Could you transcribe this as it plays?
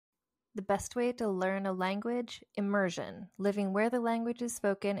The best way to learn a language? Immersion, living where the language is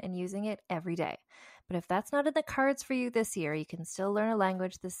spoken and using it every day. But if that's not in the cards for you this year, you can still learn a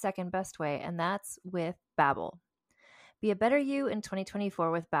language the second best way, and that's with Babbel. Be a better you in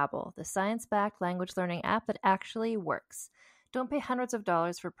 2024 with Babbel, the science-backed language learning app that actually works. Don't pay hundreds of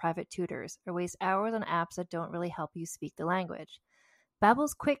dollars for private tutors or waste hours on apps that don't really help you speak the language.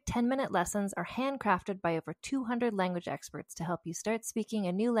 Babbel's quick 10-minute lessons are handcrafted by over 200 language experts to help you start speaking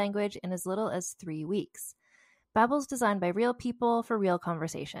a new language in as little as 3 weeks. Babbel's designed by real people for real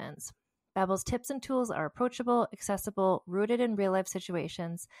conversations. Babbel's tips and tools are approachable, accessible, rooted in real-life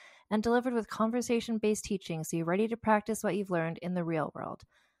situations, and delivered with conversation-based teaching so you're ready to practice what you've learned in the real world.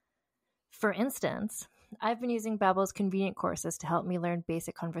 For instance, I've been using Babbel's convenient courses to help me learn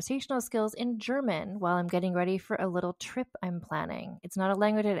basic conversational skills in German while I'm getting ready for a little trip I'm planning. It's not a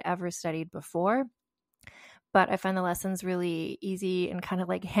language I'd ever studied before, but I find the lessons really easy and kind of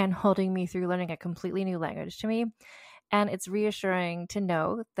like hand-holding me through learning a completely new language to me. And it's reassuring to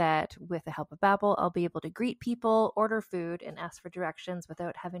know that with the help of Babbel, I'll be able to greet people, order food, and ask for directions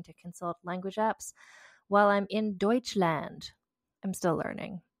without having to consult language apps while I'm in Deutschland. I'm still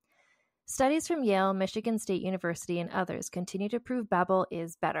learning. Studies from Yale, Michigan State University, and others continue to prove Babbel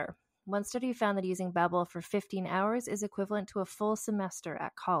is better. One study found that using Babbel for 15 hours is equivalent to a full semester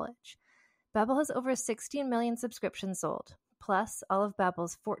at college. Babbel has over 16 million subscriptions sold. Plus, all of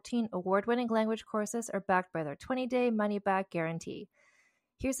Babbel's 14 award-winning language courses are backed by their 20-day money-back guarantee.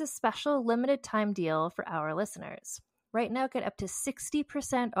 Here's a special limited-time deal for our listeners. Right now, get up to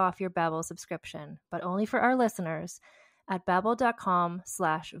 60% off your Babbel subscription, but only for our listeners at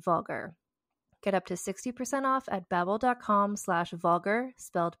babbel.com/vulgar. Get up to 60% off at babbel.com/vulgar,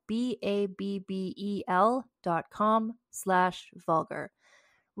 spelled BABBEL.com/vulgar.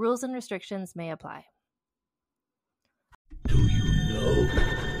 Rules and restrictions may apply. Do you know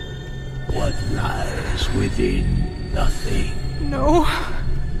what lies within nothing? No.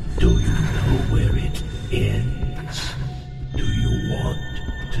 Do you know where it ends? Do you want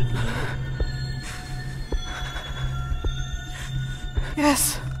to know?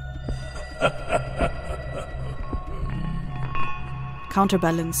 Yes.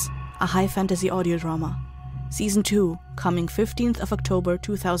 Counterbalance, a high fantasy audio drama. Season 2, coming 15th of October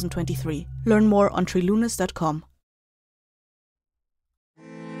 2023. Learn more on trilunas.com.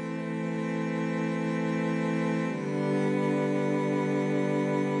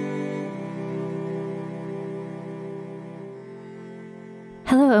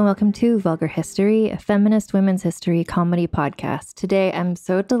 Hello and welcome to Vulgar History, a feminist women's history comedy podcast. Today I'm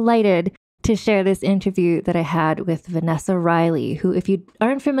so delighted to share this interview that I had with Vanessa Riley, who, if you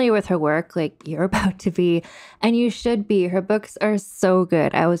aren't familiar with her work, like you're about to be, and you should be, her books are so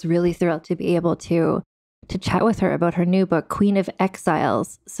good. I was really thrilled to be able to chat with her about her new book, Queen of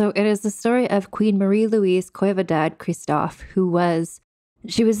Exiles. So it is the story of Queen Marie-Louise Coidavid Christophe,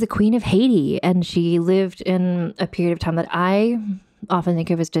 she was the Queen of Hayti, and she lived in a period of time that I often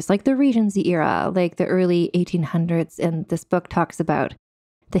think of as just like the Regency era, like the early 1800s. And this book talks about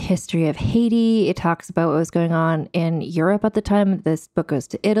the history of Haiti. It talks about what was going on in Europe at the time. This book goes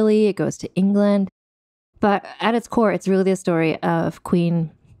to Italy, it goes to England. But at its core, it's really the story of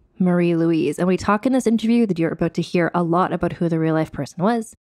Queen Marie-Louise. And we talk in this interview that you're about to hear a lot about who the real life person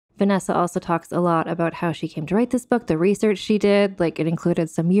was. Vanessa also talks a lot about how she came to write this book, the research she did. Like it included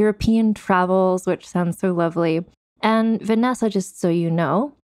some European travels, which sounds so lovely. And Vanessa, just so you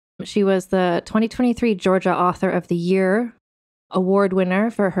know, she was the 2023 Georgia Author of the Year award winner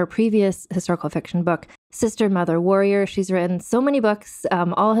for her previous historical fiction book, Sister, Mother, Warrior. She's written so many books,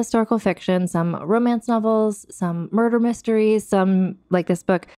 all historical fiction, some romance novels, some murder mysteries, some, like this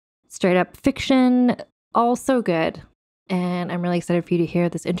book, straight up fiction, all so good. And I'm really excited for you to hear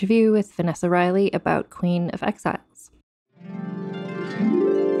this interview with Vanessa Riley about Queen of Exiles.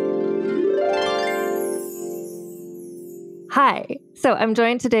 Hi. So I'm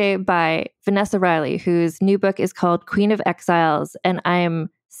joined today by Vanessa Riley, whose new book is called Queen of Exiles. And I'm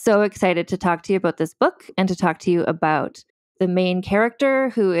so excited to talk to you about this book and to talk to you about the main character,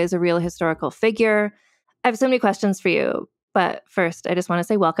 who is a real historical figure. I have so many questions for you. But first, I just want to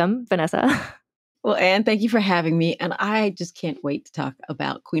say welcome, Vanessa. Well, Anne, thank you for having me. And I just can't wait to talk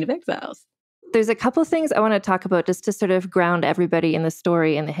about Queen of Exiles. There's a couple things I want to talk about just to sort of ground everybody in the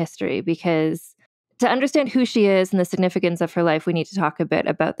story and the history, because to understand who she is and the significance of her life, we need to talk a bit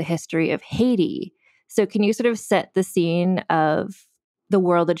about the history of Haiti. So can you sort of set the scene of the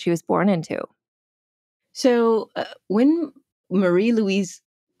world that she was born into? So when Marie-Louise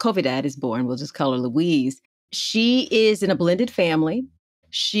Coidavid is born, we'll just call her Louise, she is in a blended family.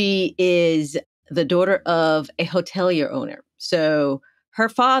 She is the daughter of a hotelier owner. So Her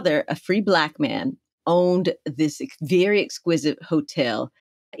father, a free Black man, owned this very exquisite hotel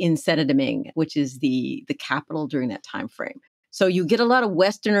in Saint-Domingue, which is the capital during that time frame. So you get a lot of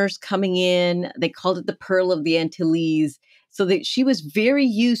Westerners coming in. They called it the Pearl of the Antilles. So that she was very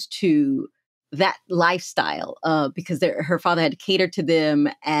used to that lifestyle because her father had to cater to them.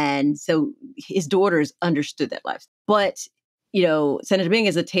 And so his daughters understood that life. But, Saint-Domingue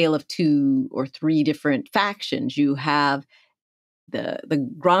is a tale of 2 or 3 different factions. You have the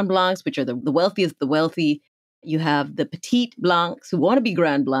Grand Blancs, which are the wealthiest of the wealthy. You have the Petite Blancs who want to be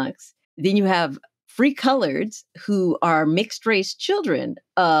Grand Blancs. Then you have free coloreds who are mixed race children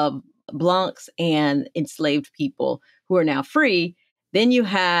of Blancs and enslaved people who are now free. Then you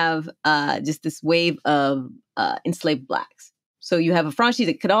have just this wave of enslaved Blacks. So you have a franchise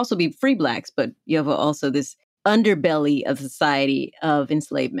that could also be free Blacks, but you have also this underbelly of society of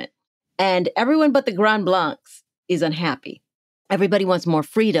enslavement. And everyone but the Grand Blancs is unhappy. Everybody wants more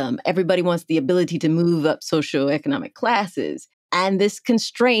freedom. Everybody wants the ability to move up socioeconomic classes. And this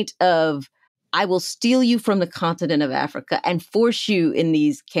constraint of, I will steal you from the continent of Africa and force you in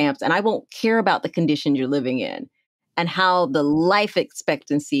these camps, and I won't care about the conditions you're living in, and how the life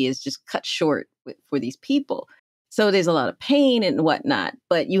expectancy is just cut short for these people. So there's a lot of pain and whatnot,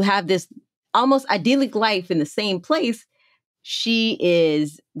 but you have this almost idyllic life in the same place. She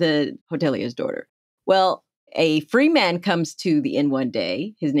is the hotelier's daughter. Well, a free man comes to the inn one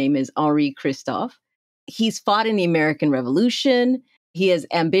day. His name is Henri Christophe. He's fought in the American Revolution. He has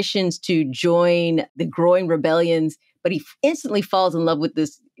ambitions to join the growing rebellions, but he instantly falls in love with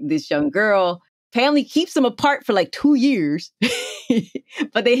this young girl. Family keeps them apart for like 2 years,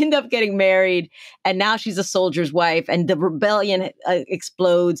 but they end up getting married. And now she's a soldier's wife, and the rebellion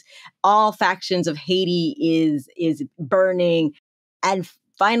explodes. All factions of Haiti is burning. And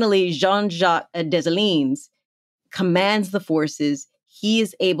finally, Jean-Jacques Dessalines commands the forces. He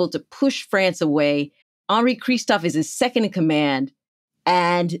is able to push France away. Henri Christophe is his second in command,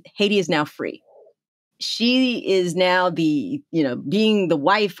 and Haiti is now free. She is now being the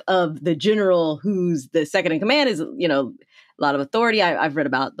wife of the general who's the second in command is, a lot of authority. I've read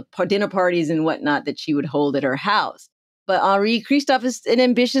about the dinner parties and whatnot that she would hold at her house. But Henri Christophe is an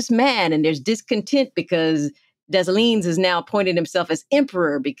ambitious man, and there's discontent because Dessalines has now appointed himself as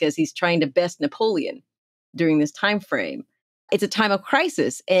emperor because he's trying to best Napoleon during this time frame. It's a time of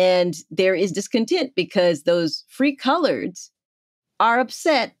crisis, and there is discontent because those free coloreds are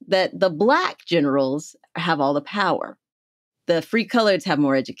upset that the Black generals have all the power. The free coloreds have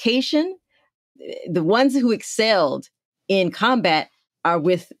more education. The ones who excelled in combat are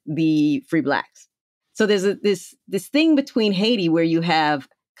with the free Blacks. So there's this thing between Haiti where you have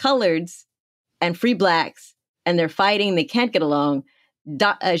coloreds and free Blacks, and they're fighting. They can't get along.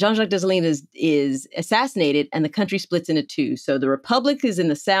 Jean-Jacques Dessalines is assassinated, and the country splits into 2. So the Republic is in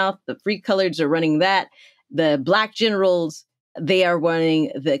the south. The free coloreds are running that. The Black generals, they are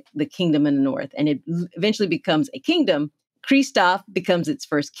running the kingdom in the north, and it eventually becomes a kingdom. Christophe becomes its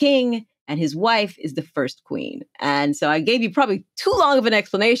first king, and his wife is the first queen. And so I gave you probably too long of an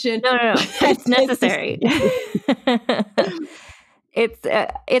explanation. No. It's necessary.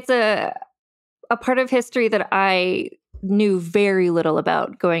 It's a part of history that I knew very little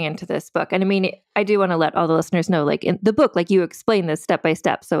about going into this book. And I mean, I do want to let all the listeners know, like in the book, like you explain this step by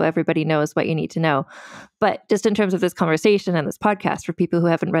step, so everybody knows what you need to know. But just in terms of this conversation and this podcast for people who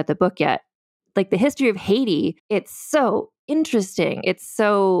haven't read the book yet, like the history of Haiti, it's so interesting.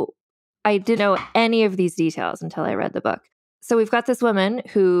 I didn't know any of these details until I read the book. So we've got this woman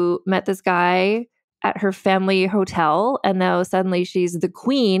who met this guy at her family hotel, and now suddenly she's the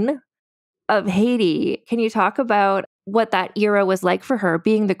queen of Haiti. Can you talk about what that era was like for her,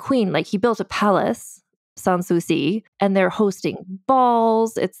 being the queen? Like, he built a palace, Sans Souci, and they're hosting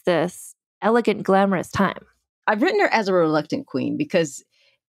balls. It's this elegant, glamorous time. I've written her as a reluctant queen because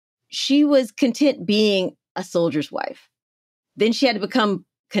she was content being a soldier's wife. Then she had to become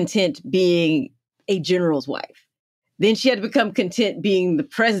content being a general's wife. Then she had to become content being the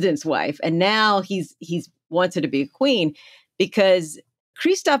president's wife. And now he's wants her to be a queen because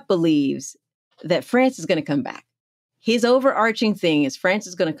Christophe believes that France is going to come back. His overarching thing is France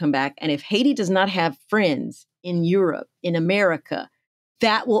is going to come back. And if Haiti does not have friends in Europe, in America,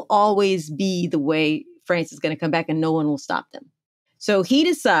 that will always be the way France is going to come back, and no one will stop them. So he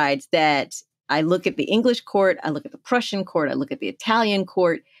decides that I look at the English court, I look at the Prussian court, I look at the Italian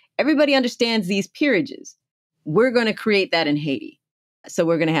court. Everybody understands these peerages. We're going to create that in Haiti. So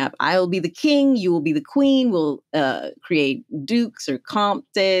we're going to have, I will be the king, you will be the queen. We'll create dukes or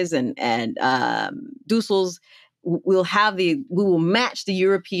comtes and ducels. We will match the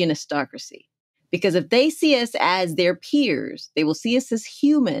European aristocracy. Because if they see us as their peers, they will see us as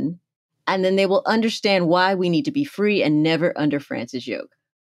human, and then they will understand why we need to be free and never under France's yoke.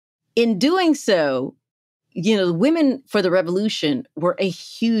 In doing so, the women for the revolution were a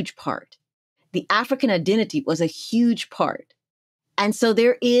huge part. The African identity was a huge part. And so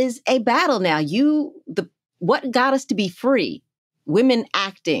there is a battle now. What got us to be free? Women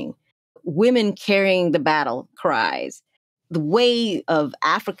acting, women carrying the battle cries, the way of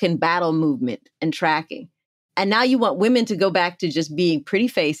African battle movement and tracking. And now you want women to go back to just being pretty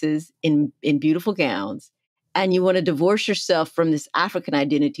faces in beautiful gowns. And you want to divorce yourself from this African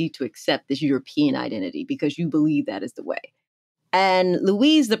identity to accept this European identity because you believe that is the way. And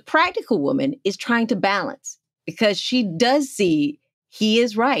Louise, the practical woman, is trying to balance because she does see he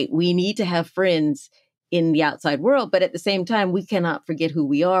is right. We need to have friends in the outside world, but at the same time, we cannot forget who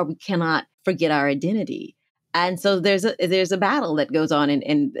we are. We cannot forget our identity. And so there's a battle that goes on.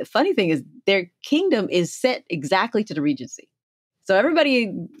 And the funny thing is their kingdom is set exactly to the Regency. So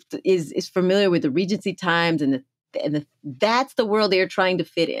everybody is familiar with the Regency times and that's the world they're trying to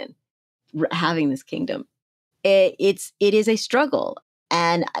fit in, having this kingdom. It is a struggle.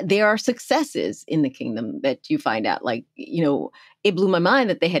 And there are successes in the kingdom that you find out. Like, it blew my mind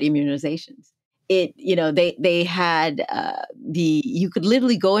that they had immunizations. They had you could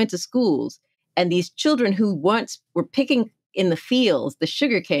literally go into schools and these children who once were picking in the fields, the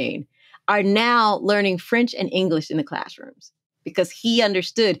sugarcane, are now learning French and English in the classrooms because he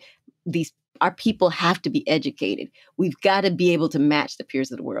understood our people have to be educated. We've got to be able to match the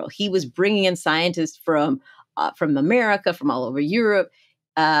peers of the world. He was bringing in scientists from America, from all over Europe,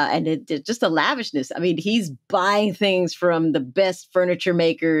 and just a lavishness. I mean, he's buying things from the best furniture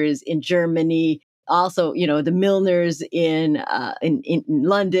makers in Germany, also, the milliners in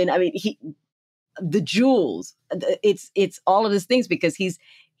London. I mean, the jewels. It's all of these things because he's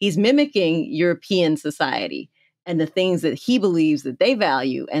mimicking European society and the things that he believes that they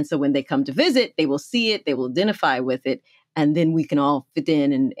value. And so when they come to visit, they will see it, they will identify with it, and then we can all fit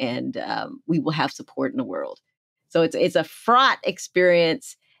in and we will have support in the world. So it's a fraught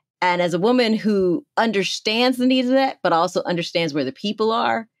experience. And as a woman who understands the needs of that, but also understands where the people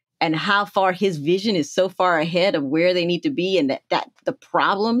are and how far his vision is so far ahead of where they need to be and that the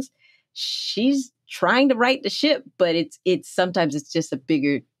problems, she's trying to right the ship, but it's sometimes it's just a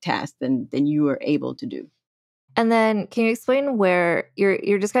bigger task than you are able to do. And then can you explain where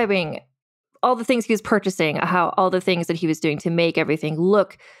you're describing all the things he was purchasing, how all the things that he was doing to make everything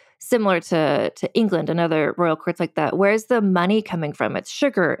look similar to England and other royal courts like that? Where's the money coming from? It's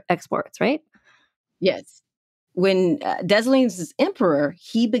sugar exports, right? Yes. When Dessalines is emperor,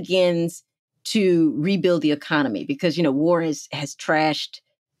 he begins to rebuild the economy because, war has trashed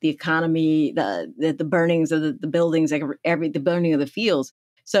the economy, the burnings of the buildings, the burning of the fields.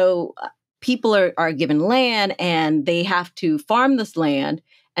 So people are given land and they have to farm this land,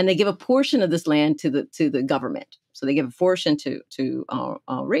 and they give a portion of this land to the government. So they give a portion to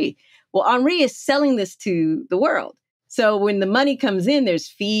Henri. Well, Henri is selling this to the world. So when the money comes in, there's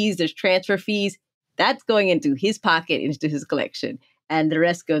fees, there's transfer fees. That's going into his pocket, into his collection, and the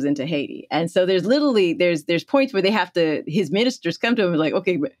rest goes into Haiti. And so there's points where his ministers come to him and like,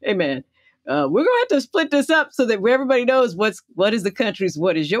 okay, hey man, we're going to have to split this up so that everybody knows what is the country's,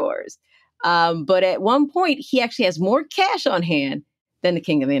 what is yours. But at one point, he actually has more cash on hand than the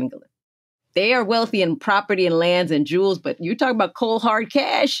King of England. They are wealthy in property and lands and jewels, but you're talking about cold, hard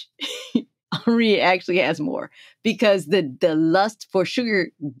cash. Henri actually has more because the lust for sugar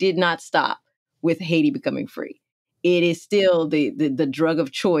did not stop with Haiti becoming free. It is still the drug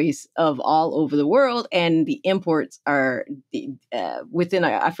of choice of all over the world, and the imports are within,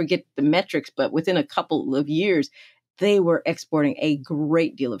 I forget the metrics, but within a couple of years, they were exporting a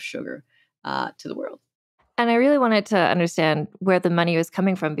great deal of sugar to the world. And I really wanted to understand where the money was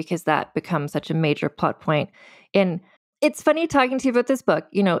coming from because that becomes such a major plot point. It's funny talking to you about this book.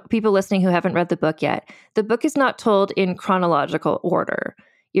 People listening who haven't read the book yet, the book is not told in chronological order.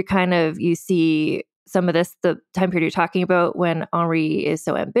 You see some of this, the time period you're talking about when Henri is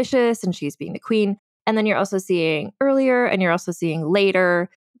so ambitious and she's being the queen. And then you're also seeing earlier and you're also seeing later.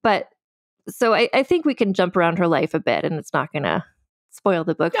 But so I think we can jump around her life a bit and it's not going to spoil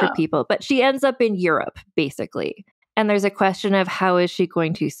the book for people. But she ends up in Europe, basically. And there's a question of how is she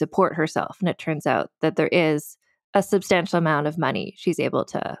going to support herself? And it turns out that there is a substantial amount of money she's able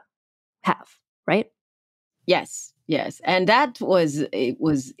to have, right? Yes. And it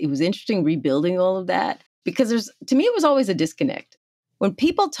was interesting rebuilding all of that because to me, it was always a disconnect. When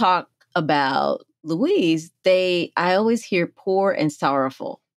people talk about Louise, I always hear poor and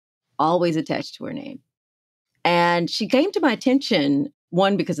sorrowful, always attached to her name. And she came to my attention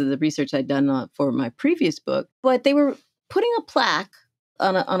one, because of the research I'd done for my previous book, but they were putting a plaque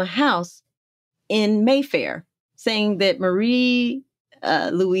on a house in Mayfair saying that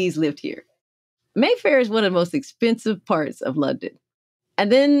Marie-Louise lived here. Mayfair is one of the most expensive parts of London.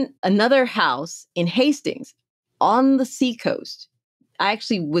 And then another house in Hastings on the seacoast. I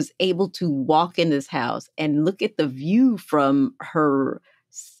actually was able to walk in this house and look at the view from her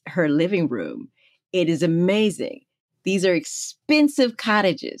living room. It is amazing. These are expensive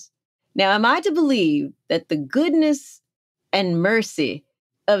cottages. Now, am I to believe that the goodness and mercy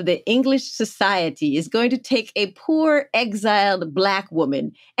of the English society is going to take a poor exiled Black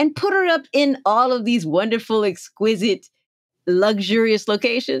woman and put her up in all of these wonderful, exquisite, luxurious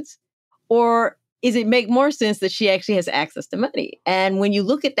locations? Or is it make more sense that she actually has access to money? And when you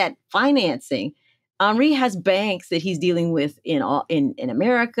look at that financing, Henri has banks that he's dealing with in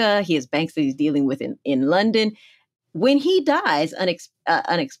America. He has banks that he's dealing with in London. When he dies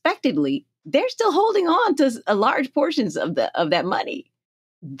unexpectedly, they're still holding on to large portions of that money.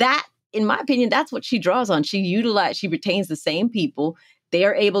 That, in my opinion, that's what she draws on. She retains the same people. They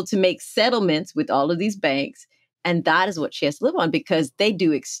are able to make settlements with all of these banks. And that is what she has to live on because they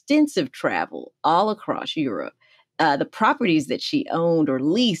do extensive travel all across Europe. The properties that she owned or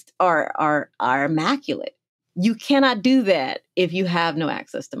leased are immaculate. You cannot do that if you have no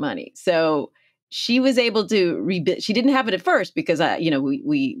access to money. So she was able to rebuild. She didn't have it at first because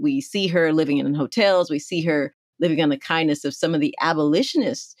we see her living in hotels. We see her living on the kindness of some of the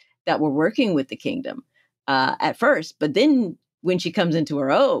abolitionists that were working with the kingdom at first. But then when she comes into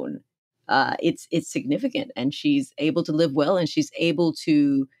her own, it's significant, and she's able to live well, and she's able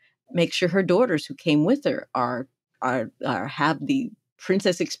to make sure her daughters who came with her have the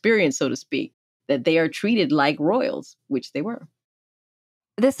princess experience, so to speak, that they are treated like royals, which they were.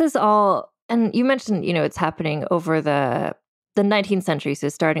 This is all, and you mentioned, it's happening over the 19th century. So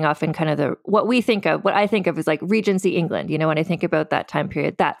starting off in kind of what I think of is like Regency England. When I think about that time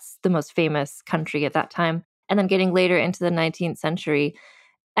period, that's the most famous country at that time. And then getting later into the 19th century.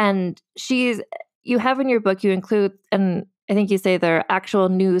 And you have in your book, you include, and I think you say there are actual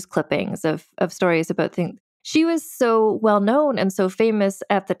news clippings of stories about things. She was so well known and so famous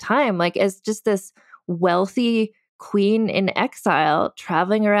at the time, like as just this wealthy queen in exile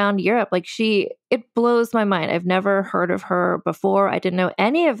traveling around Europe. Like it blows my mind. I've never heard of her before. I didn't know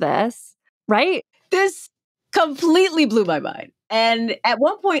any of this, right? This completely blew my mind. And at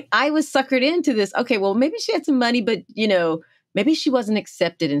one point I was suckered into this. Okay, well, maybe she had some money, but maybe she wasn't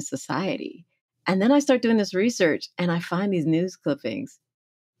accepted in society. And then I start doing this research and I find these news clippings.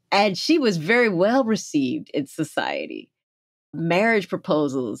 And she was very well received in society. Marriage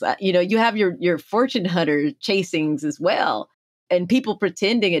proposals, you have your fortune hunter chasings as well. And people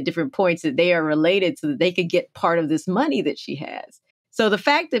pretending at different points that they are related so that they could get part of this money that she has. So the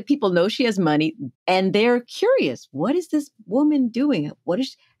fact that people know she has money and they're curious, what is this woman doing?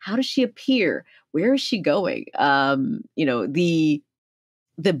 How does she appear? Where is she going?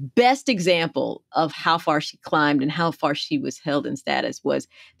 The best example of how far she climbed and how far she was held in status was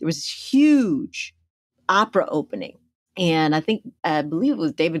there was this huge opera opening. And I believe it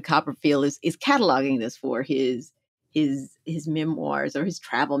was David Copperfield is cataloging this for his memoirs or his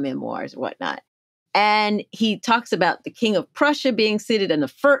travel memoirs or whatnot. And he talks about the King of Prussia being seated in the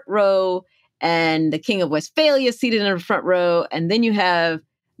front row and the King of Westphalia seated in the front row. And then you have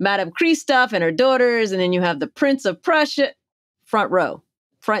Madame Christophe and her daughters. And then you have the Prince of Prussia, front row,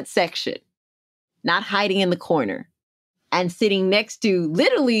 front section, not hiding in the corner and sitting next to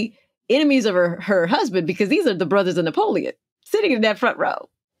literally enemies of her husband, because these are the brothers of Napoleon sitting in that front row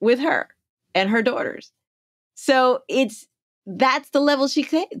with her and her daughters. So that's the level she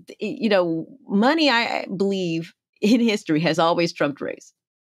came. Money, I believe, in history has always trumped race.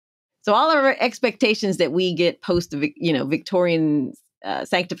 So all of our expectations that we get post, Victorian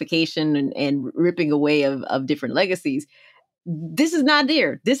sanctification and ripping away of different legacies, this is not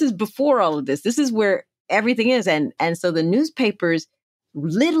there. This is before all of this. This is where everything is. And so the newspapers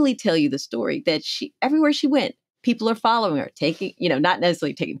literally tell you the story that everywhere she went, people are following her, taking, not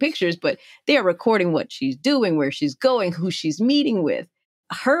necessarily taking pictures, but they are recording what she's doing, where she's going, who she's meeting with.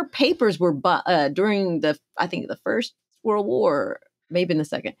 Her papers were during the First World War, maybe in the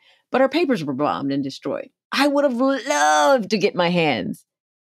Second, but her papers were bombed and destroyed. I would have loved to get my hands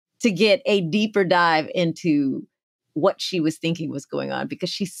to get a deeper dive into what she was thinking was going on, because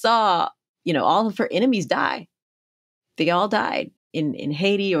she saw, all of her enemies die. They all died in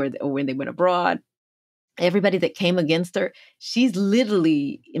Haiti or when they went abroad. Everybody that came against her, she's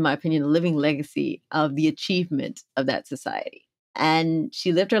literally, in my opinion, a living legacy of the achievement of that society. And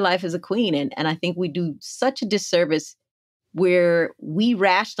she lived her life as a queen. And I think we do such a disservice where we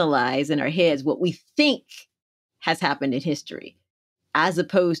rationalize in our heads what we think has happened in history, as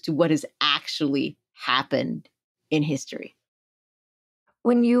opposed to what has actually happened in history.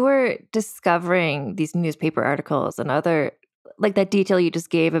 When you were discovering these newspaper articles and other, like that detail you just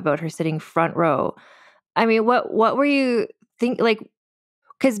gave about her sitting front row, I mean, what were you like,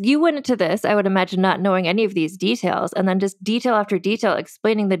 because you went into this, I would imagine, not knowing any of these details, and then just detail after detail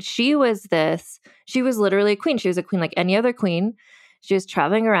explaining that she was literally a queen. She was a queen like any other queen. She was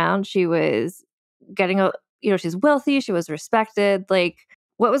traveling around. She was getting she's wealthy. She was respected. Like,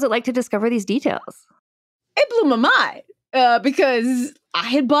 what was it like to discover these details? It blew my mind because I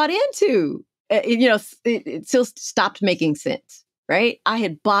had bought into, it still stopped making sense, right? I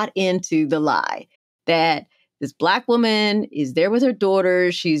had bought into the lie that this Black woman is there with her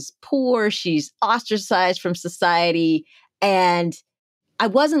daughter. She's poor. She's ostracized from society. And I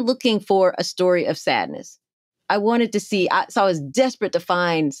wasn't looking for a story of sadness. I wanted to see, so I was desperate to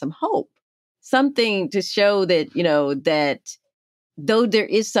find some hope, something to show that, that though there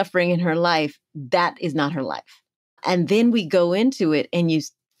is suffering in her life, that is not her life. And then we go into it and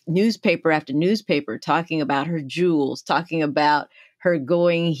use newspaper after newspaper talking about her jewels, talking about her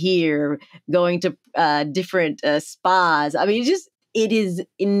going here, going to different spas. I mean, it is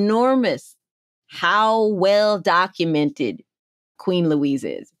enormous how well documented Queen Louise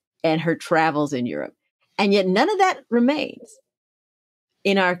is and her travels in Europe. And yet none of that remains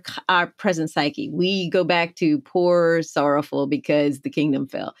in our present psyche. We go back to poor, sorrowful because the kingdom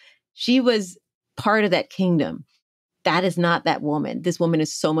fell. She was part of that kingdom. That is not that woman. This woman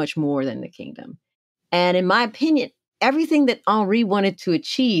is so much more than the kingdom. And in my opinion, everything that Henri wanted to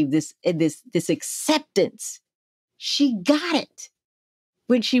achieve, this acceptance, she got it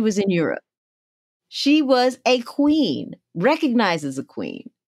when she was in Europe. She was a queen, recognized as a queen.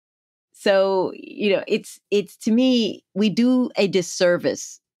 So, it's to me, we do a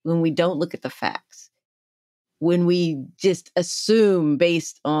disservice when we don't look at the facts, when we just assume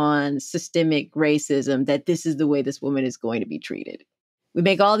based on systemic racism that this is the way this woman is going to be treated. We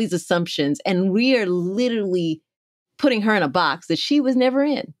make all these assumptions, and we are literally putting her in a box that she was never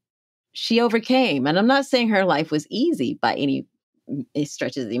in. She overcame. And I'm not saying her life was easy by any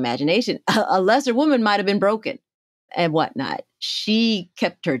stretch of the imagination. A lesser woman might have been broken and whatnot. She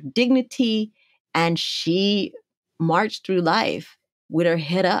kept her dignity and she marched through life with her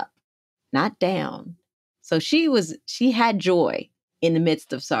head up, not down. So she had joy in the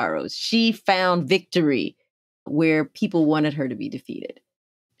midst of sorrows. She found victory where people wanted her to be defeated.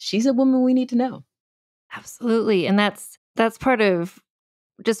 She's a woman we need to know. Absolutely. And that's part of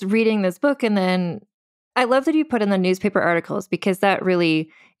just reading this book. And then I love that you put in the newspaper articles, because that really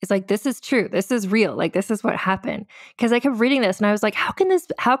is like, this is true. This is real. Like, this is what happened. Because I kept reading this and I was like, how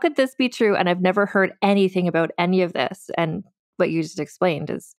could this be true? And I've never heard anything about any of this. And what you just explained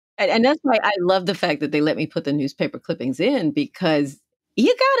is. And that's why I love the fact that they let me put the newspaper clippings in, because you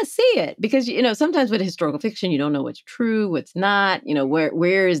got to see it. Because, sometimes with historical fiction, you don't know what's true, what's not,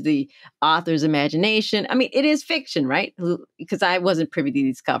 where is the author's imagination? I mean, it is fiction, right? Because I wasn't privy to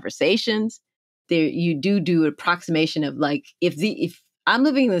these conversations. There, you do approximation of like, if I'm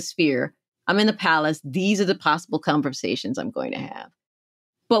living in the sphere, I'm in the palace, these are the possible conversations I'm going to have.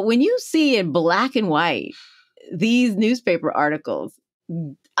 But when you see in black and white, these newspaper articles,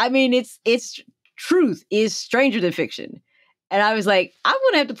 I mean, it's truth is stranger than fiction. And I was like, I'm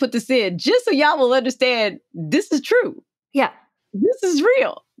going to have to put this in just so y'all will understand this is true. Yeah. This is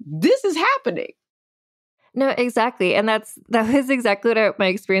real. This is happening. No, exactly. And that was exactly what my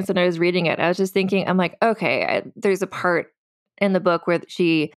experience when I was reading it. I was just thinking, I'm like, okay, there's a part in the book where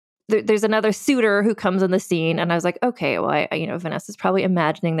there's another suitor who comes on the scene. And I was like, okay, well, Vanessa's probably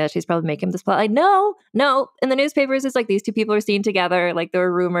imagining that. She's probably making this plot. Like, no. In the newspapers, it's like these two people are seen together. Like, there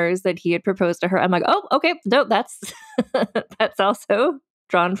were rumors that he had proposed to her. I'm like, oh, okay. No, that's that's also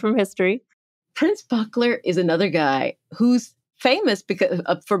drawn from history. Prince Buckler is another guy who's famous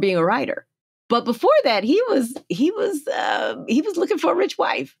for being a writer. But before that, he was looking for a rich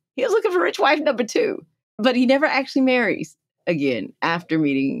wife. He was looking for rich wife number 2. But he never actually marries again after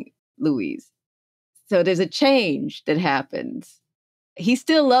meeting Louise. So there's a change that happens. He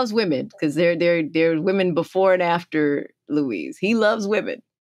still loves women, because there are women before and after Louise. He loves women.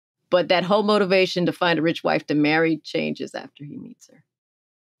 But that whole motivation to find a rich wife to marry changes after he meets her.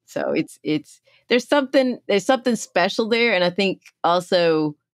 So there's something special there. And I think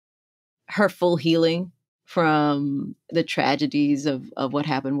also her full healing from the tragedies of what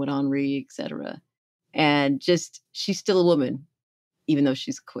happened with Henri, et cetera. And just, she's still a woman, even though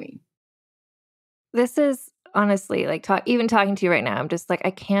she's a queen. This is Honestly, like even talking to you right now, I'm just like,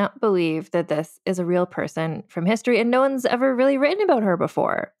 I can't believe that this is a real person from history and no one's ever really written about her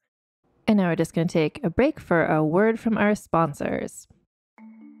before. And now we're just going to take a break for a word from our sponsors.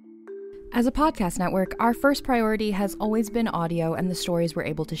 As a podcast network, our first priority has always been audio and the stories we're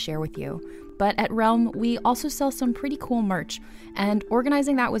able to share with you. But at Realm, we also sell some pretty cool merch, and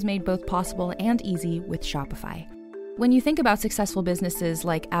organizing that was made both possible and easy with Shopify. When you think about successful businesses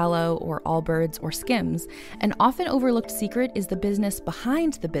like Aloe or Allbirds or Skims, an often overlooked secret is the business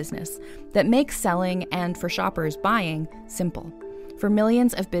behind the business that makes selling and, for shoppers, buying simple. For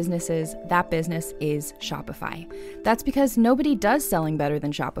millions of businesses, that business is Shopify. That's because nobody does selling better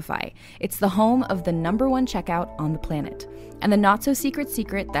than Shopify. It's the home of the #1 checkout on the planet. And the not-so-secret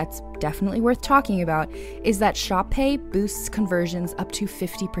secret that's definitely worth talking about is that Shop Pay boosts conversions up to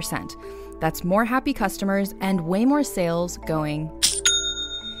 50%. That's more happy customers and way more sales going.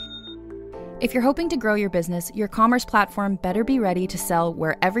 If you're hoping to grow your business, your commerce platform better be ready to sell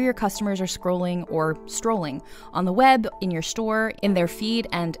wherever your customers are scrolling or strolling, on the web, in your store, in their feed,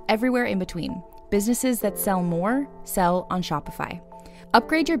 and everywhere in between. Businesses that sell more, sell on Shopify.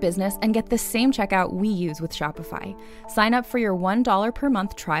 Upgrade your business and get the same checkout we use with Shopify. Sign up for your $1 per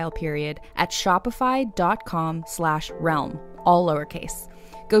month trial period at shopify.com/realm, all lowercase.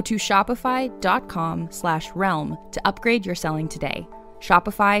 Go to shopify.com/realm to upgrade your selling today.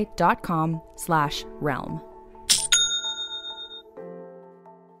 Shopify.com/realm.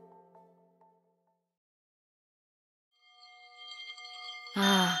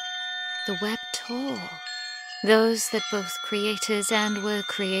 Ah, the web tour. Those that both created and were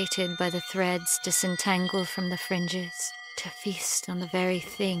created by the threads disentangle from the fringes to feast on the very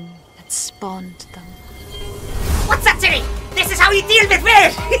thing that spawned them. What's that, City? This is how you deal with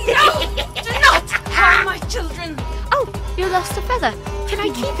weird! No! Do not harm my children! Oh, you lost a feather. Can I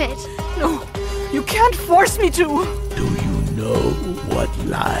keep it? No, you can't force me to! Do you know what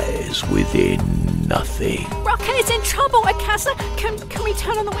lies within nothing? Rocket's in trouble, Akasa! Can we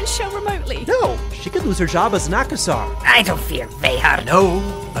turn on the windshield remotely? No, she could lose her job as an Akasar. I don't fear Vehar. No,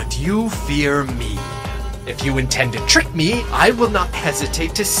 but you fear me. If you intend to trick me, I will not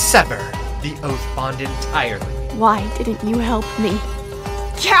hesitate to sever the oath bond entirely. Why didn't you help me?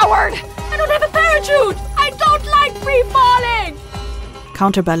 Coward! I don't have a parachute! I don't like free falling!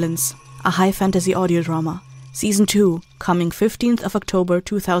 Counterbalance, a high fantasy audio drama. Season 2, coming 15th of October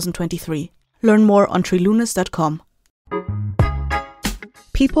 2023. Learn more on trilunas.com.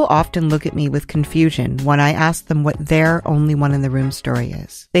 People often look at me with confusion when I ask them what their only one in the room story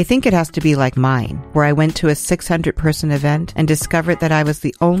is. They think it has to be like mine, where I went to a 600-person event and discovered that I was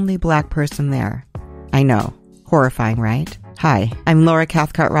the only Black person there. I know. Horrifying, right? Hi, I'm Laura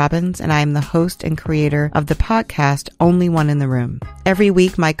Cathcart-Robbins, and I am the host and creator of the podcast Only One in the Room. Every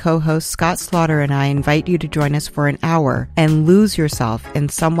week, my co-host Scott Slaughter and I invite you to join us for an hour and lose yourself in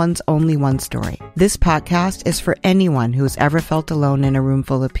someone's only one story. This podcast is for anyone who's ever felt alone in a room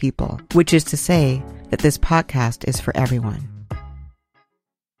full of people, which is to say that this podcast is for everyone.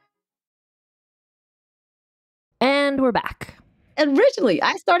 And we're back. Originally,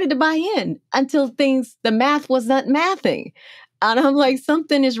 I started to buy in until the math was not mathing. And I'm like,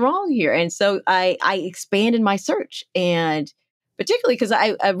 something is wrong here. And so I expanded my search. And particularly because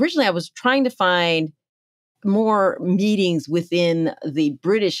originally I was trying to find more meetings within the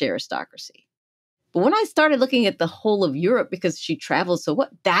British aristocracy. But when I started looking at the whole of Europe, because she travels so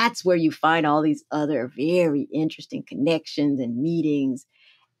what, that's where you find all these other very interesting connections and meetings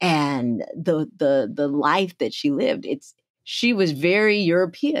and the life that she lived. She was very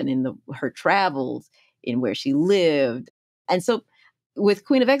European in her travels, in where she lived. And so with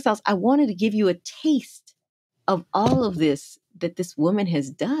Queen of Exiles, I wanted to give you a taste of all of this that this woman has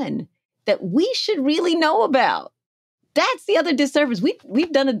done that we should really know about. That's the other disservice.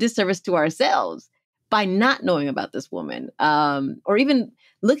 We've done a disservice to ourselves by not knowing about this woman, or even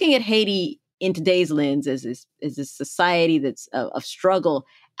looking at Haiti in today's lens as a society that's of struggle,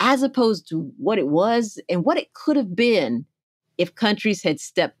 as opposed to what it was and what it could have been if countries had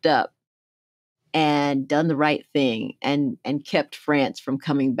stepped up and done the right thing and kept France from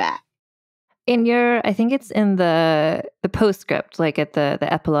coming back. I think it's in the postscript, like at the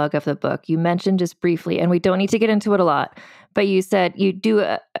epilogue of the book, you mentioned just briefly, and we don't need to get into it a lot, but you said you do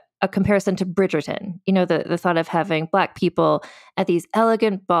a comparison to Bridgerton, the thought of having Black people at these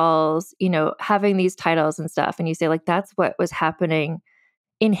elegant balls, having these titles and stuff. And you say, like, that's what was happening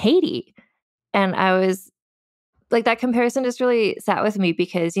in Haiti. And I was like, that comparison just really sat with me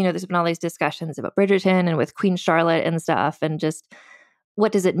because, there's been all these discussions about Bridgerton and with Queen Charlotte and stuff. And just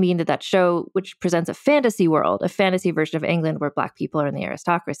what does it mean that show, which presents a fantasy world, a fantasy version of England where Black people are in the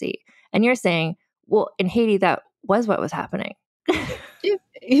aristocracy. And you're saying, well, in Haiti, that was what was happening.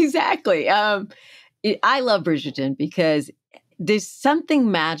 Exactly. I love Bridgerton because there's something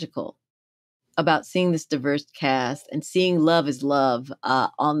magical about seeing this diverse cast and seeing Love is Love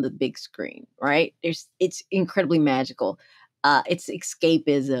on the big screen, right? It's incredibly magical. It's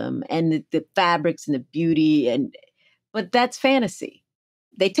escapism and the fabrics and the beauty, but that's fantasy.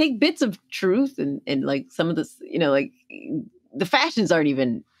 They take bits of truth and like some of this, like the fashions aren't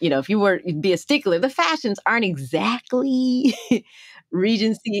even, if you were to be a stickler, the fashions aren't exactly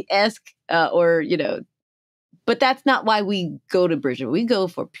Regency-esque but that's not why we go to Bridgerton. We go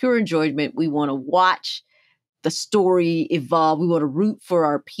for pure enjoyment. We want to watch the story evolve. We want to root for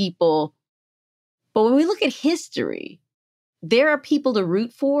our people. But when we look at history, there are people to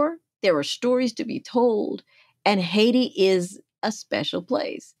root for. There are stories to be told. And Haiti is a special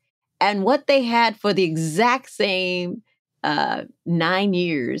place. And what they had for the exact same 9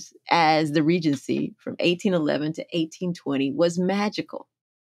 years as the Regency from 1811 to 1820 was magical.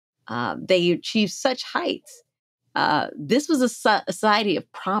 They achieved such heights. This was a society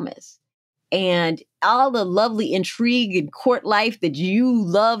of promise. And all the lovely intrigue and court life that you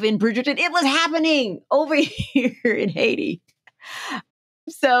love in Bridgerton, it was happening over here in Haiti.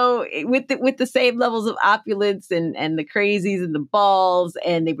 So with the same levels of opulence and the crazies and the balls,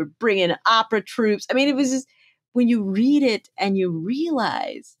 and they were bringing opera troops. I mean, it was just, when you read it and you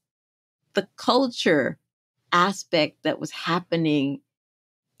realize the culture aspect that was happening,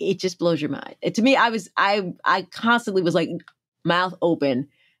 it just blows your mind. To me, I constantly was like mouth open,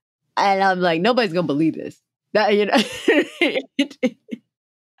 and I'm like, nobody's gonna believe this.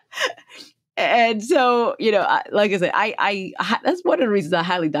 And so, like I said, I that's one of the reasons I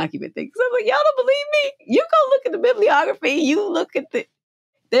highly document things. I'm like, y'all don't believe me? You go look at the bibliography. You look at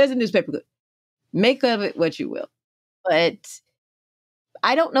there's a newspaper clip. Make of it what you will. But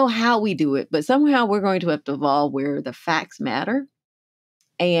I don't know how we do it, but somehow we're going to have to evolve where the facts matter.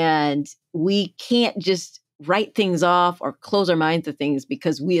 And we can't just write things off or close our minds to things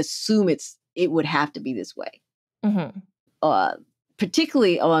because we assume it would have to be this way. Mm-hmm.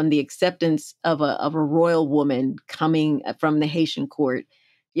 Particularly on the acceptance of a royal woman coming from the Haitian court.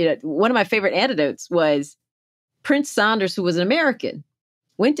 One of my favorite anecdotes was Prince Saunders, who was an American,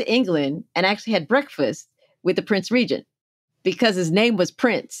 went to England and actually had breakfast with the Prince Regent because his name was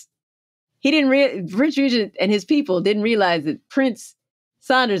Prince. Prince Regent and his people didn't realize that Prince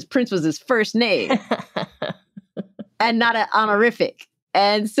was his first name and not an honorific.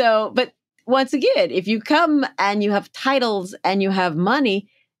 And so, but once again, if you come and you have titles and you have money,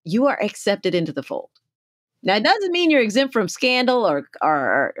 you are accepted into the fold. Now, it doesn't mean you're exempt from scandal or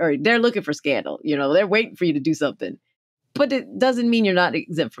they're looking for scandal. They're waiting for you to do something. But it doesn't mean you're not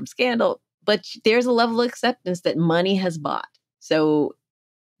exempt from scandal. But there's a level of acceptance that money has bought. So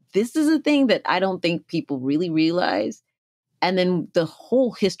this is a thing that I don't think people really realize. And then the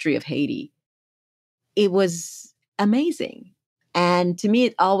whole history of Haiti, it was amazing. And to me,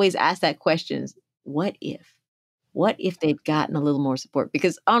 it always asks that question, what if? What if they'd gotten a little more support?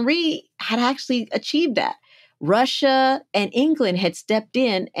 Because Henri had actually achieved that. Russia and England had stepped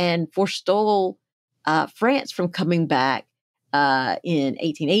in and forestalled France from coming back in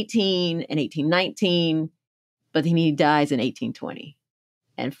 1818 and 1819. But then he dies in 1820.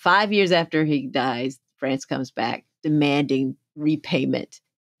 And 5 years after he dies, France comes back demanding repayment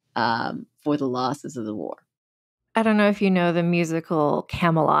for the losses of the war. I don't know if you know the musical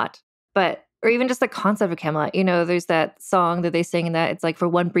Camelot, or even just the concept of Camelot. There's that song that they sing in that it's like, for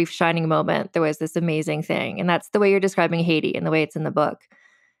one brief shining moment, there was this amazing thing. And that's the way you're describing Haiti and the way it's in the book.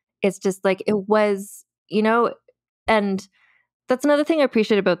 It's just like it was, and that's another thing I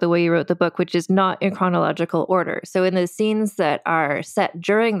appreciate about the way you wrote the book, which is not in chronological order. So in the scenes that are set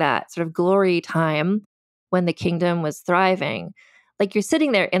during that sort of glory time when the kingdom was thriving, like you're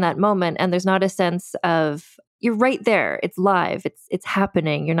sitting there in that moment and there's not a sense of, you're right there. It's live. It's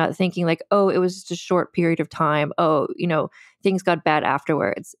happening. You're not thinking like, oh, it was just a short period of time. Oh, things got bad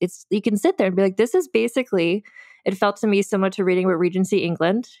afterwards. You can sit there and be like, this is basically, it felt to me similar to reading about Regency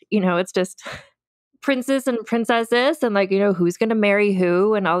England. It's just princes and princesses and who's going to marry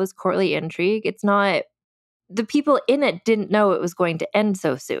who and all this courtly intrigue. It's not, the people in it didn't know it was going to end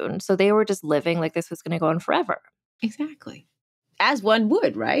so soon. So they were just living like this was going to go on forever. Exactly. As one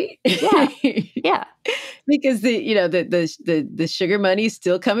would, right? Yeah. Yeah. Because the sugar money is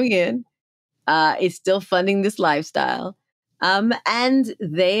still coming in. It's still funding this lifestyle. And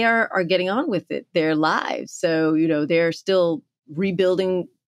they are getting on with it, their lives. So, they're still rebuilding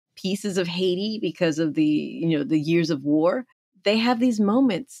pieces of Haiti because of the years of war. They have these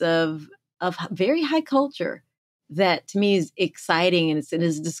moments of very high culture that to me is exciting. And it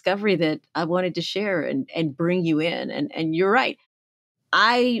is a discovery that I wanted to share and bring you in. And you're right.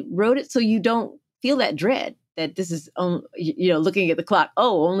 I wrote it so you don't feel that dread that this is, looking at the clock.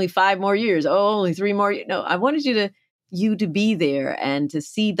 Oh, only 5 more years. Oh, only 3 more. No, I wanted you to be there and to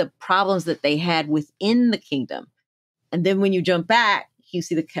see the problems that they had within the kingdom. And then when you jump back, you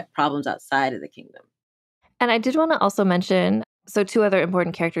see the problems outside of the kingdom. And I did want to also mention, so 2 other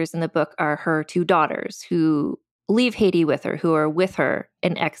important characters in the book are her 2 daughters who leave Haiti with her, who are with her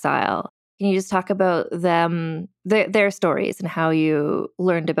in exile. Can you just talk about them, their stories and how you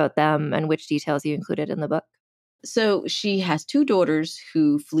learned about them and which details you included in the book? So she has 2 daughters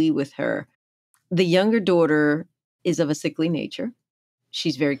who flee with her. The younger daughter is of a sickly nature.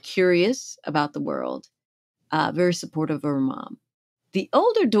 She's very curious about the world, very supportive of her mom. The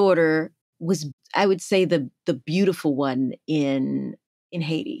older daughter was, I would say, the beautiful one in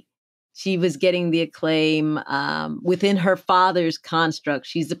Haiti. She was getting the acclaim within her father's construct.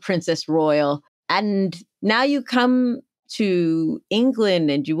 She's the princess royal. And now you come to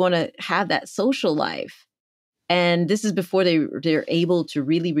England and you want to have that social life. And this is before they're able to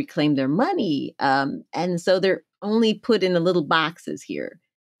really reclaim their money. And so they're only put in the little boxes here.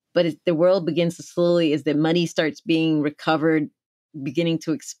 But the world begins to slowly, as the money starts being recovered, beginning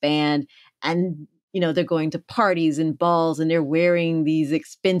to expand. And, they're going to parties and balls and they're wearing these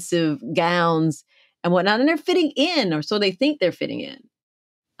expensive gowns and whatnot. And they're fitting in, or so they think they're fitting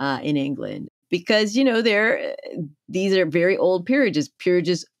in England. Because, these are very old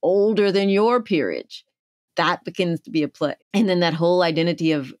peerages older than your peerage. That begins to be a play. And then that whole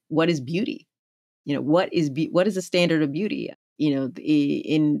identity of what is beauty? What is the standard of beauty?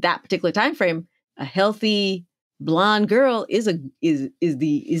 In that particular time frame, a healthy blonde girl is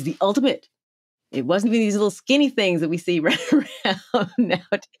the ultimate. It wasn't even these little skinny things that we see right around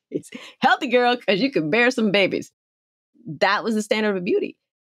nowadays. Healthy girl, because you can bear some babies. That was the standard of beauty.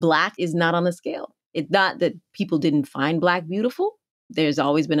 Black is not on the scale. It's not that people didn't find Black beautiful. There's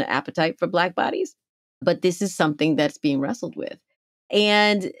always been an appetite for Black bodies. But this is something that's being wrestled with.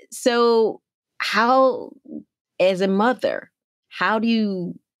 And so how, as a mother, how do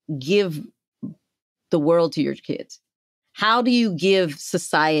you give the world to your kids? How do you give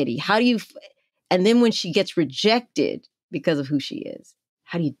society? And then when she gets rejected because of who she is,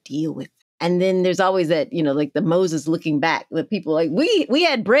 how do you deal with it? And then there's always that, like the Moses looking back, the people like, we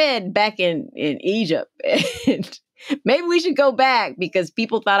had bread back in Egypt. And maybe we should go back because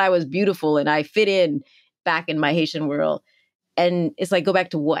people thought I was beautiful and I fit in back in my Haitian world. And it's like, go back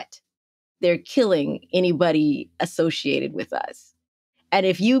to what? They're killing anybody associated with us. And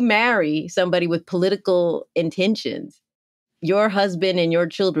if you marry somebody with political intentions, your husband and your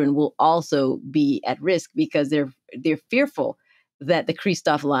children will also be at risk because they're fearful that the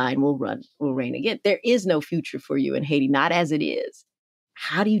Christophe line will reign again. There is no future for you in Haiti, not as it is.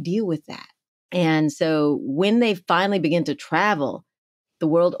 How do you deal with that? And so when they finally begin to travel, the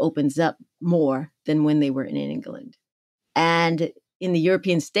world opens up more than when they were in England. And in the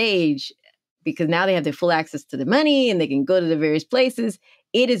European stage, because now they have their full access to the money and they can go to the various places,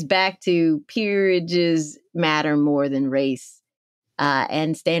 it is back to peerages matter more than race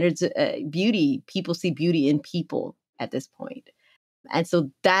and standards. Beauty, people see beauty in people at this point. And so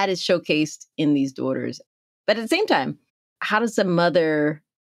that is showcased in these daughters. But at the same time, how does a mother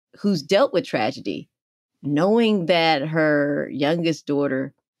who's dealt with tragedy, knowing that her youngest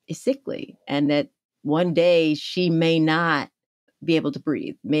daughter is sickly and that one day she may not be able to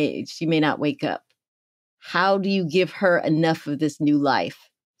breathe, she may not wake up, how do you give her enough of this new life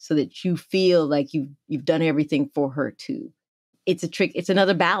so that you feel like you've done everything for her too? It's a trick. It's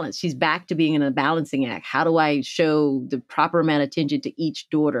another balance. She's back to being in a balancing act. How do I show the proper amount of attention to each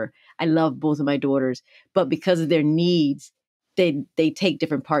daughter? I love both of my daughters, but because of their needs, they take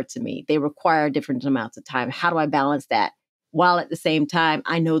different parts of me. They require different amounts of time. How do I balance that? While at the same time,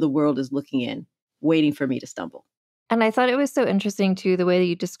 I know the world is looking in, waiting for me to stumble. And I thought it was so interesting, too, the way that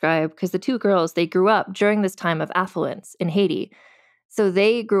you described, because the 2 girls, they grew up during this time of affluence in Haiti. So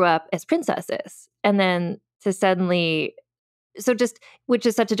they grew up as princesses. And then to suddenly, which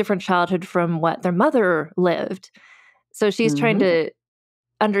is such a different childhood from what their mother lived. So she's trying to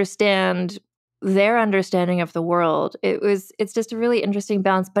understand their understanding of the world. It's just a really interesting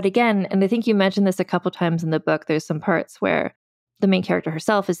balance. But again, and I think you mentioned this a couple times in the book, there's some parts where the main character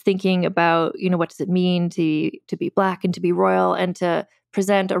herself is thinking about, what does it mean to be Black and to be royal and to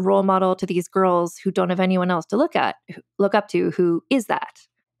present a role model to these girls who don't have anyone else to look up to, who is that?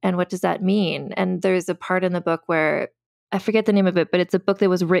 And what does that mean? And there's a part in the book where, I forget the name of it, but it's a book that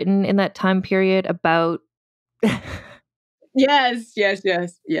was written in that time period about... Yes.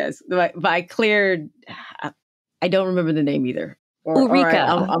 By Claire, I don't remember the name either. Ulrika.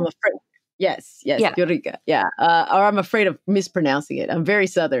 I'm afraid. Yes, Yeah. Eureka. Yeah. Or I'm afraid of mispronouncing it. I'm very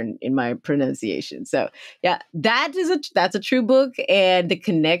Southern in my pronunciation. So yeah, that's a true book. And the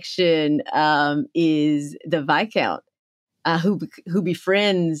connection is the Viscount who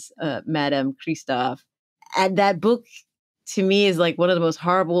befriends Madame Christophe. And that book to me is like one of the most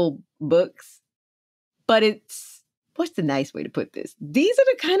horrible books. But what's the nice way to put this? These are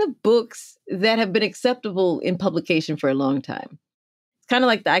the kind of books that have been acceptable in publication for a long time. Kind of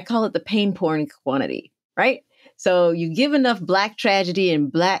like I call it the pain porn quantity, right? So you give enough Black tragedy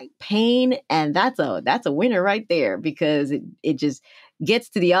and Black pain, and that's a winner right there, because it just gets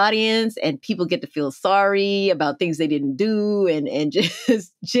to the audience and people get to feel sorry about things they didn't do and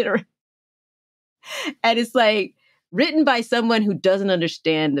just generate. And it's like written by someone who doesn't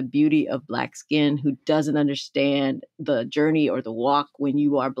understand the beauty of Black skin, who doesn't understand the journey or the walk when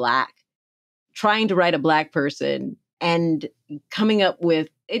you are Black, trying to write a Black person and coming up with,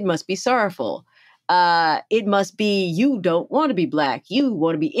 it must be sorrowful. It must be, you don't want to be Black. You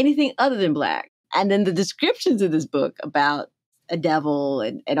want to be anything other than Black. And then the descriptions of this book about a devil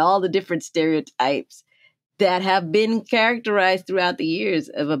and all the different stereotypes that have been characterized throughout the years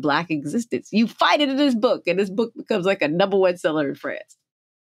of a Black existence. You fight it in this book, and this book becomes like a #1 seller in France.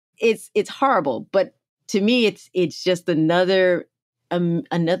 It's horrible, but to me, it's just another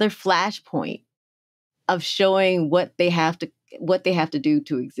flashpoint of showing what they have to do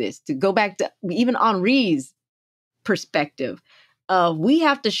to exist. To go back to even Henri's perspective of, we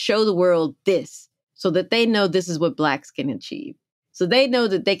have to show the world this so that they know this is what Blacks can achieve. So they know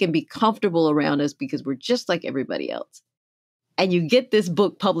that they can be comfortable around us because we're just like everybody else. And you get this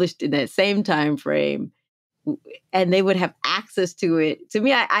book published in that same time frame, and they would have access to it. To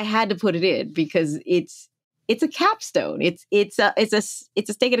me, I had to put it in because it's a capstone. It's a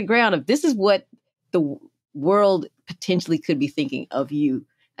stake in the ground of, this is what the world potentially could be thinking of you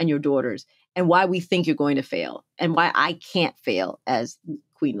and your daughters, and why we think you're going to fail, and why I can't fail as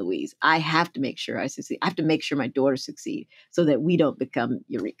Queen Louise. I have to make sure I succeed. I have to make sure my daughters succeed so that we don't become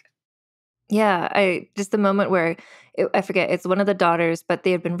Eureka. Yeah, just the moment where, I forget, it's one of the daughters, but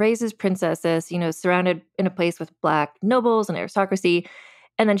they had been raised as princesses, surrounded in a place with Black nobles and aristocracy.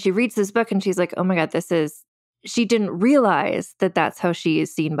 And then she reads this book and she's like, oh my God, she didn't realize that that's how she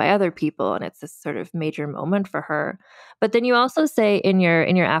is seen by other people. And it's this sort of major moment for her. But then you also say in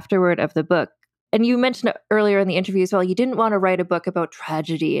your afterword of the book, and you mentioned it earlier in the interview as well, you didn't want to write a book about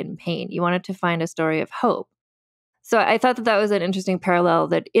tragedy and pain. You wanted to find a story of hope. So I thought that was an interesting parallel,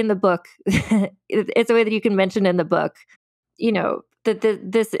 that in the book, it's a way that you can mention in the book, that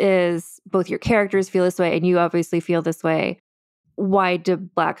this is, both your characters feel this way and you obviously feel this way. Why do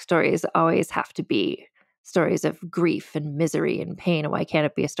Black stories always have to be stories of grief and misery and pain? And why can't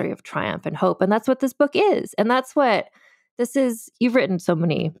it be a story of triumph and hope? And that's what this book is. And that's what this is. You've written so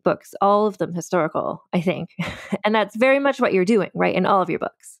many books, all of them historical, I think. And that's very much what you're doing, right? In all of your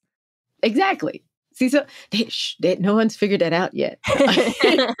books. Exactly. See, so no one's figured that out yet.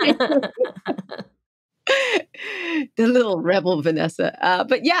 The little rebel Vanessa.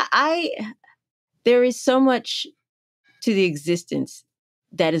 But yeah, there is so much to the existence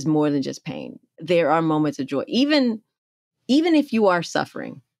that is more than just pain. There are moments of joy. Even if you are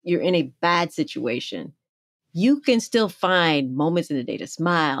suffering, you're in a bad situation, you can still find moments in the day to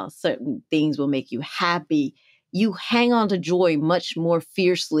smile. Certain things will make you happy. You hang on to joy much more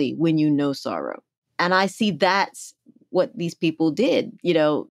fiercely when you know sorrow. And I see that's what these people did.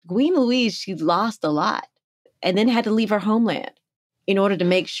 Queen Louise, she lost a lot and then had to leave her homeland in order to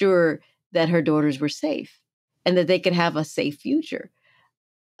make sure that her daughters were safe and that they could have a safe future.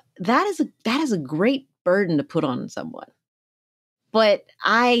 That is a great burden to put on someone. But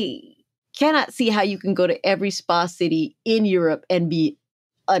I cannot see how you can go to every spa city in Europe and be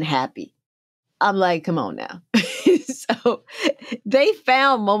unhappy. I'm like, come on now. So they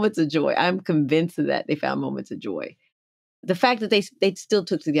found moments of joy. I'm convinced of that. They found moments of joy. The fact that they still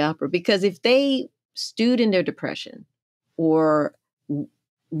took to the opera, because if they stewed in their depression or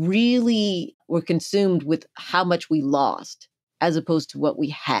really were consumed with how much we lost as opposed to what we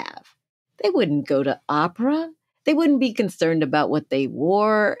have, they wouldn't go to opera. They wouldn't be concerned about what they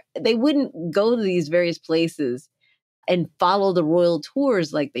wore. They wouldn't go to these various places and follow the royal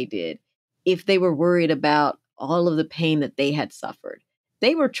tours like they did if they were worried about all of the pain that they had suffered.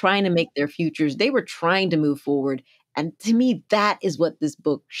 They were trying to make their futures. They were trying to move forward. And to me, that is what this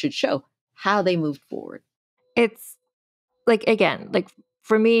book should show, how they moved forward. It's like, again, like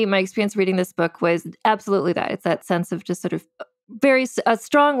for me, my experience reading this book was absolutely that. It's that sense of just sort of a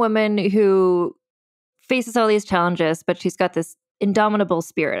strong woman who faces all these challenges, but she's got this indomitable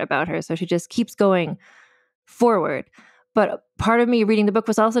spirit about her. So she just keeps going forward. But part of me reading the book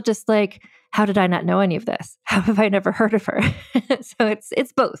was also just like, how did I not know any of this? How have I never heard of her? So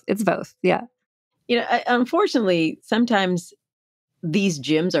it's both. It's both. Yeah. Unfortunately, sometimes these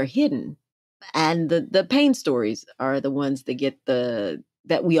gems are hidden, and the pain stories are the ones that get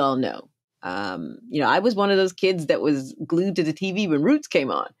that we all know. I was one of those kids that was glued to the TV when Roots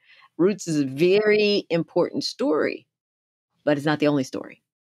came on. Roots is a very important story, but it's not the only story.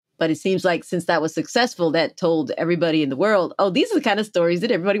 But it seems like since that was successful, that told everybody in the world, oh, these are the kind of stories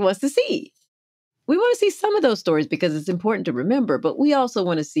that everybody wants to see. We want to see some of those stories because it's important to remember, but we also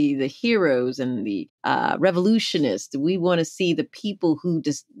want to see the heroes and the revolutionists. We want to see the people who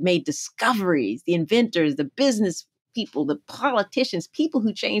just made discoveries, the inventors, the business people, the politicians, people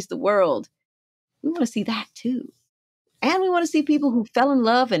who changed the world. We want to see that too. And we want to see people who fell in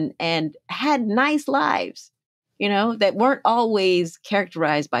love and had nice lives, that weren't always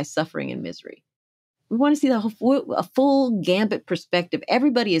characterized by suffering and misery. We want to see a full gambit perspective.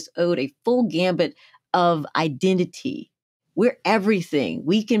 Everybody is owed a full gambit of identity. We're everything.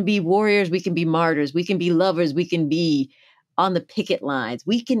 We can be warriors. We can be martyrs. We can be lovers. We can be on the picket lines.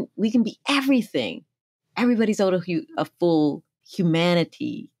 We can be everything. Everybody's owed a full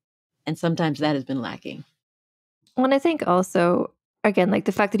humanity. And sometimes that has been lacking. Well, I think also, again, like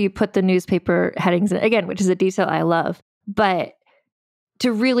the fact that you put the newspaper headings in, again, which is a detail I love, but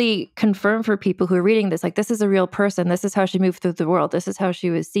to really confirm for people who are reading this, like, this is a real person. This is how she moved through the world. This is how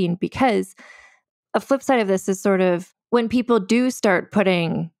she was seen. Because a flip side of this is sort of when people do start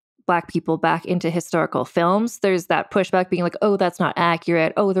putting Black people back into historical films, there's that pushback being like, oh, that's not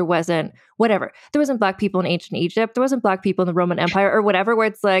accurate. Oh, there wasn't, whatever. There wasn't Black people in ancient Egypt. There wasn't Black people in the Roman Empire or whatever, where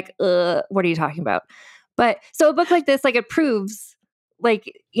it's like, what are you talking about? But so a book like this, like, it proves,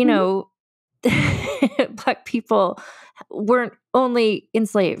 like, Black people weren't only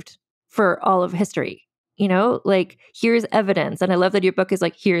enslaved for all of history, like, here's evidence. And I love that your book is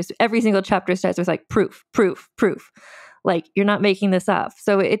like, here's every single chapter starts with like proof. Like, you're not making this up.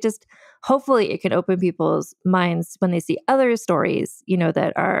 So it just, hopefully it can open people's minds when they see other stories,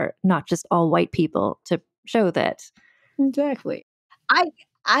 that are not just all white people, to show that. Exactly.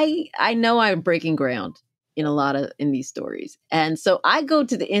 I know I'm breaking ground in these stories. And so I go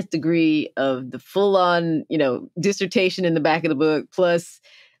to the nth degree of the full on, dissertation in the back of the book, plus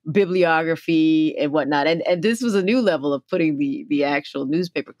bibliography and whatnot. And this was a new level of putting the actual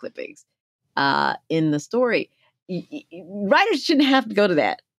newspaper clippings in the story. Writers shouldn't have to go to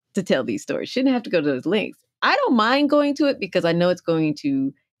that to tell these stories, shouldn't have to go to those links. I don't mind going to it because I know it's going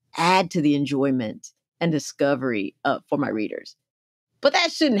to add to the enjoyment and discovery for my readers. But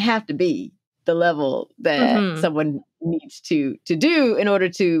that shouldn't have to be the level that someone needs to do in order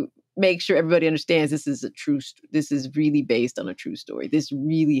to make sure everybody understands this is really based on a true story. This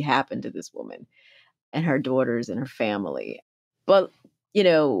really happened to this woman and her daughters and her family. But,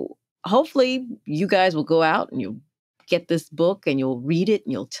 hopefully you guys will go out and you'll get this book and you'll read it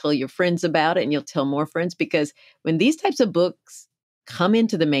and you'll tell your friends about it and you'll tell more friends, because when these types of books come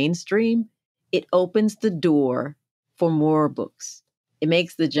into the mainstream, it opens the door for more books. It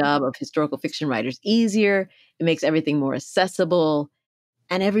makes the job of historical fiction writers easier. It makes everything more accessible,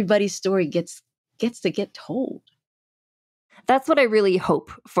 and everybody's story gets to get told. That's what I really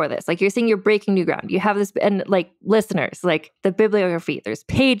hope for this. Like, you're saying, you're breaking new ground. You have this, and like, listeners, like, the bibliography, there's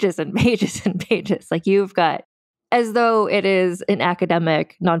pages and pages and pages. Like, you've got, as though it is an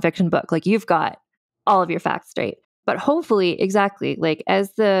academic nonfiction book, like, you've got all of your facts straight. But hopefully, exactly, like, as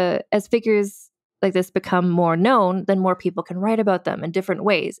figures like this become more known, then more people can write about them in different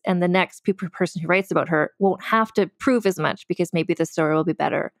ways. And the next person who writes about her won't have to prove as much, because maybe the story will be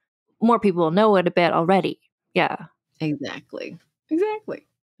better. More people will know it a bit already. Yeah. Exactly.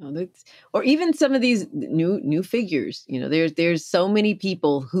 Or even some of these new figures. There's so many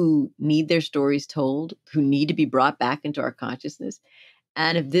people who need their stories told, who need to be brought back into our consciousness.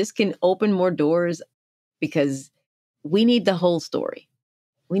 And if this can open more doors, because we need the whole story.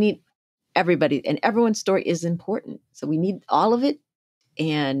 We need everybody, and everyone's story is important. So we need all of it.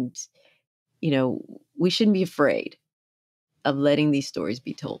 And, we shouldn't be afraid of letting these stories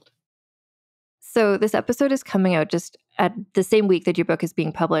be told. So this episode is coming out just at the same week that your book is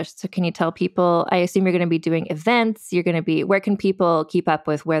being published. So can you tell people, I assume you're going to be doing events, where can people keep up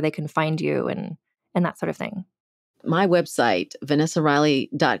with where they can find you and that sort of thing? My website,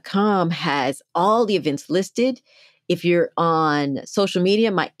 vanessariley.com, has all the events listed. If you're on social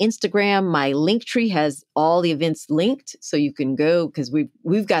media, my Instagram, my Linktree has all the events linked, so you can go, because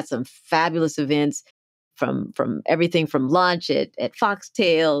we've got some fabulous events from everything from launch at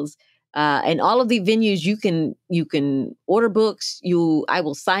Foxtails And all of the venues you can order books. I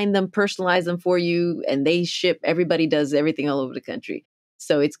will sign them, personalize them for you, and they ship. Everybody does everything all over the country.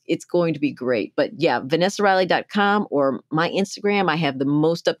 So it's going to be great. But yeah, VanessaRiley.com or my Instagram. I have the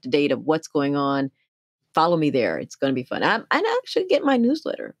most up to date of what's going on. Follow me there. It's going to be fun. I actually get my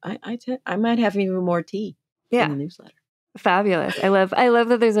newsletter. I might have even more tea in the newsletter. Fabulous. I love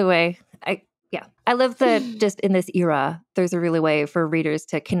that there's a way. I love that just in this era, there's a really way for readers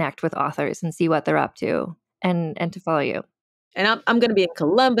to connect with authors and see what they're up to and to follow you. And I'm going to be in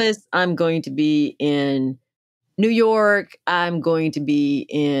Columbus. I'm going to be in New York. I'm going to be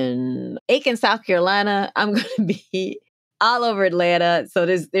in Aiken, South Carolina. I'm going to be all over Atlanta. So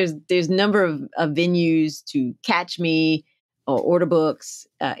there's a number of venues to catch me or order books.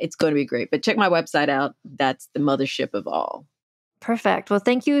 It's going to be great. But check my website out. That's the mothership of all. Perfect. Well,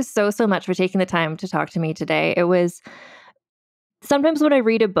 thank you so much for taking the time to talk to me today. It was sometimes when I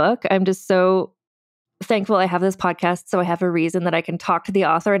read a book, I'm just so thankful I have this podcast. So I have a reason that I can talk to the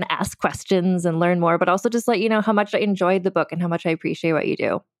author and ask questions and learn more, but also just let you know how much I enjoyed the book and how much I appreciate what you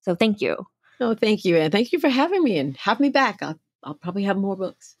do. So thank you. Oh, thank you. And thank you for having me and have me back. I'll probably have more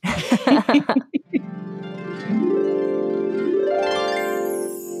books.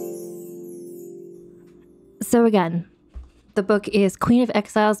 So again, the book is Queen of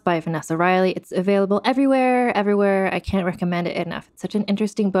Exiles by Vanessa Riley. It's available everywhere. I can't recommend it enough. It's such an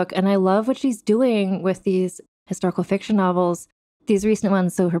interesting book. And I love what she's doing with these historical fiction novels, these recent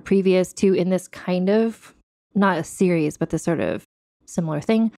ones. So her previous two in this kind of, not a series, but this sort of similar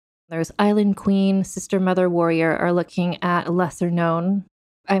thing. There's Island Queen, Sister, Mother, Warrior are looking at lesser known,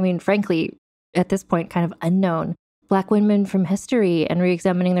 frankly, at this point, kind of unknown Black women from history and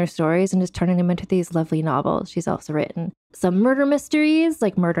re-examining their stories and just turning them into these lovely novels. She's also written some murder mysteries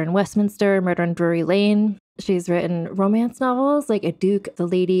like Murder in Westminster, Murder in Drury Lane. She's written romance novels like A Duke, The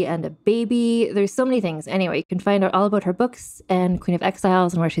Lady, and a Baby. There's so many things. Anyway, you can find out all about her books and Queen of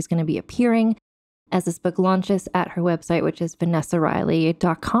Exiles and where she's going to be appearing as this book launches at her website, which is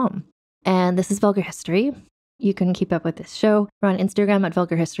VanessaRiley.com. And this is Vulgar History. You can keep up with this show. We're on Instagram at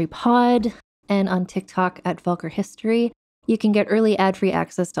Vulgar History Pod and on TikTok at Vulgar History. You can get early ad-free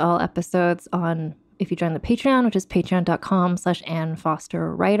access to all episodes if you join the Patreon, which is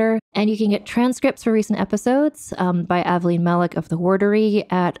patreon.com/AnnFosterWriter. And you can get transcripts for recent episodes by Aveline Malik of The Wordery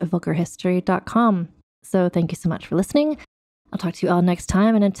at vulgarhistory.com. So thank you so much for listening. I'll talk to you all next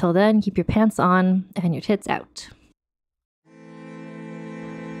time. And until then, keep your pants on and your tits out.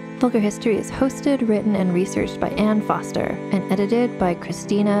 Vulgar History is hosted, written, and researched by Ann Foster and edited by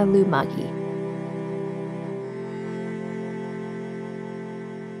Christina Lumagi.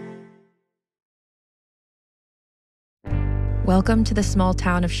 Welcome to the small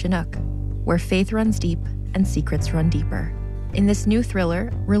town of Chinook, where faith runs deep and secrets run deeper. In this new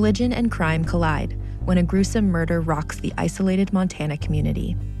thriller, religion and crime collide when a gruesome murder rocks the isolated Montana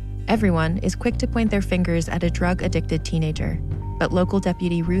community. Everyone is quick to point their fingers at a drug-addicted teenager, but local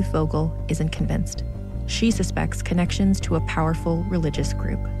deputy Ruth Vogel isn't convinced. She suspects connections to a powerful religious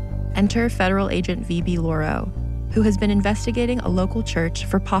group. Enter federal agent V.B. Laureau, who has been investigating a local church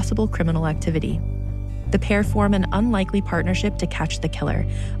for possible criminal activity. The pair form an unlikely partnership to catch the killer,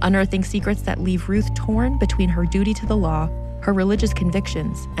 unearthing secrets that leave Ruth torn between her duty to the law, her religious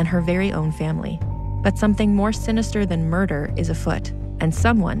convictions, and her very own family. But something more sinister than murder is afoot, and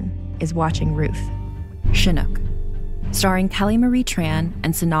someone is watching Ruth. Chinook, starring Kelly Marie Tran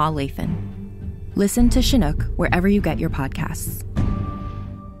and Sanaa Lathan. Listen to Chinook wherever you get your podcasts.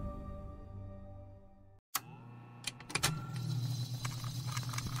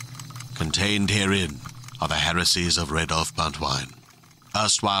 Contained herein are the heresies of Redolph Buntwine,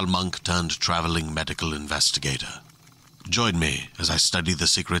 erstwhile monk turned traveling medical investigator. Join me as I study the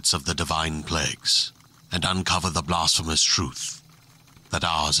secrets of the divine plagues and uncover the blasphemous truth that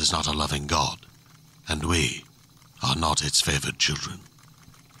ours is not a loving God, and we are not its favored children.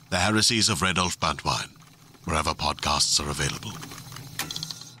 The heresies of Redolph Buntwine, wherever podcasts are available.